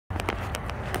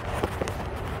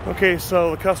Okay,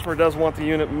 so the customer does want the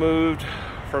unit moved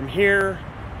from here.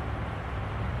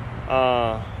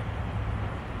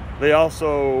 They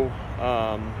also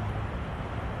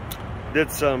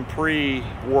did some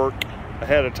pre-work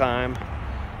ahead of time.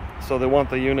 So they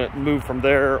want the unit moved from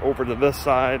there over to this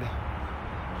side.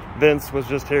 Vince was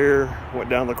just here, went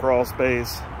down the crawl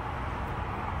space.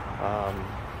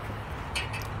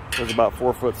 There's about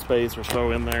 4 foot space or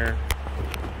so in there.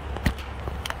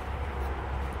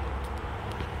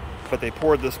 But they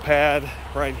poured this pad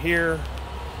right here.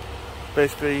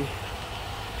 Basically,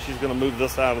 she's gonna move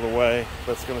this out of the way.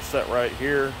 That's gonna set right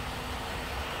here.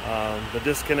 The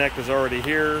disconnect is already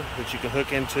here that you can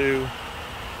hook into.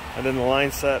 And then the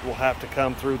line set will have to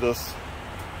come through this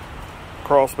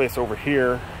crawl space over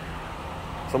here.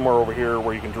 Somewhere over here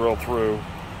where you can drill through.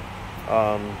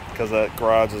 Because that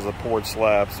garage is a poured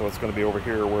slab, so it's gonna be over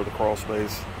here where the crawl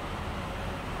space.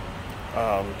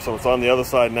 So it's on the other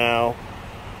side now.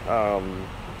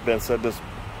 Ben said just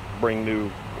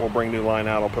we'll bring new line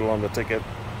out. I'll put it on the ticket,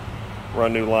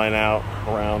 run new line out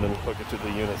around and hook it to the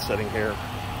unit sitting here.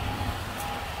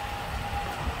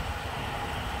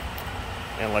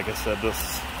 And like I said,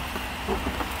 this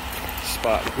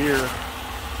spot here,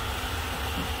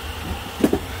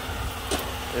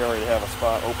 they already have a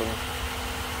spot open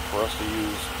for us to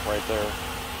use right there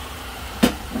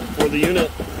for the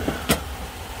unit.